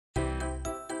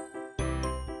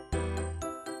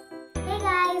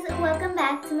guys, welcome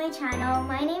back to my channel.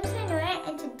 My name is Harnoor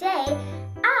and today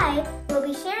I will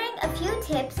be sharing a few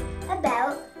tips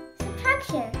about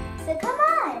subtraction. So come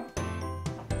on!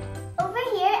 Over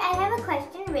here I have a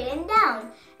question written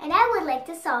down and I would like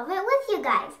to solve it with you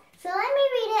guys. So let me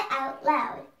read it out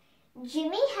loud.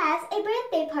 Jimmy has a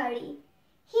birthday party.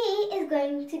 He is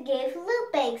going to give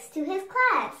loot bags to his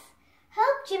class.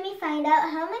 Help Jimmy find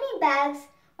out how many bags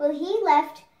will he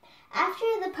left after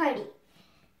the party.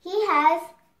 He has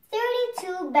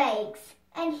 32 bags,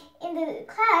 and in the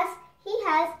class, he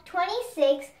has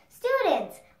 26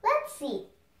 students. Let's see.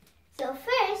 So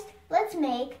first, let's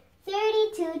make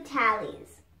 32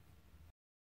 tallies.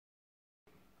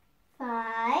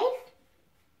 5,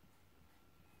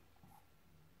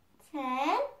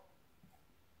 10,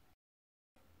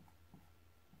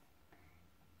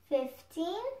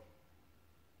 15,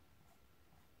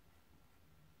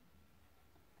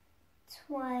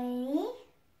 20,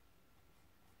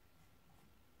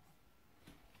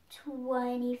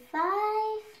 25,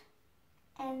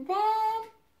 and then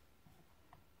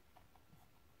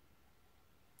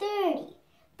 30.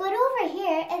 But over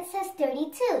here it says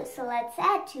 32, so let's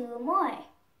add 2 more.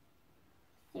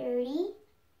 32.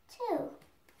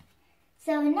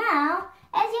 So now,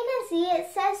 as you can see,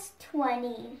 it says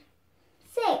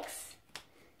 26.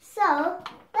 So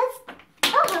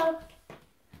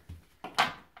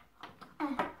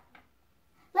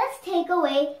let's take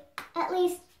away at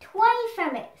least 20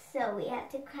 from it. So we have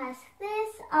to cross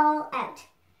this all out.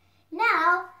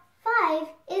 Now, 5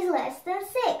 is less than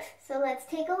 6. So let's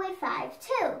take away 5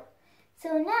 too.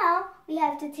 So now we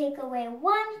have to take away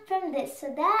 1 from this.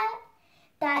 So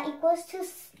that equals to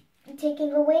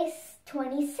taking away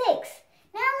 26.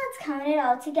 Now let's count it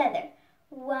all together.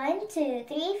 1, 2,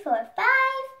 3, 4, 5,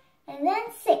 and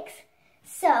then 6.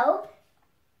 So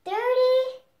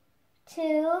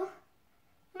 32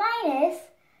 minus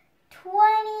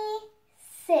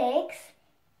 26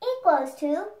 equals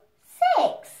to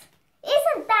 6.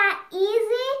 Isn't that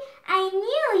easy? I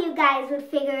knew you guys would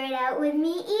figure it out with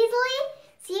me easily.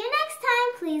 See you next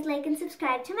time. Please like and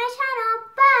subscribe to my channel.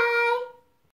 Bye!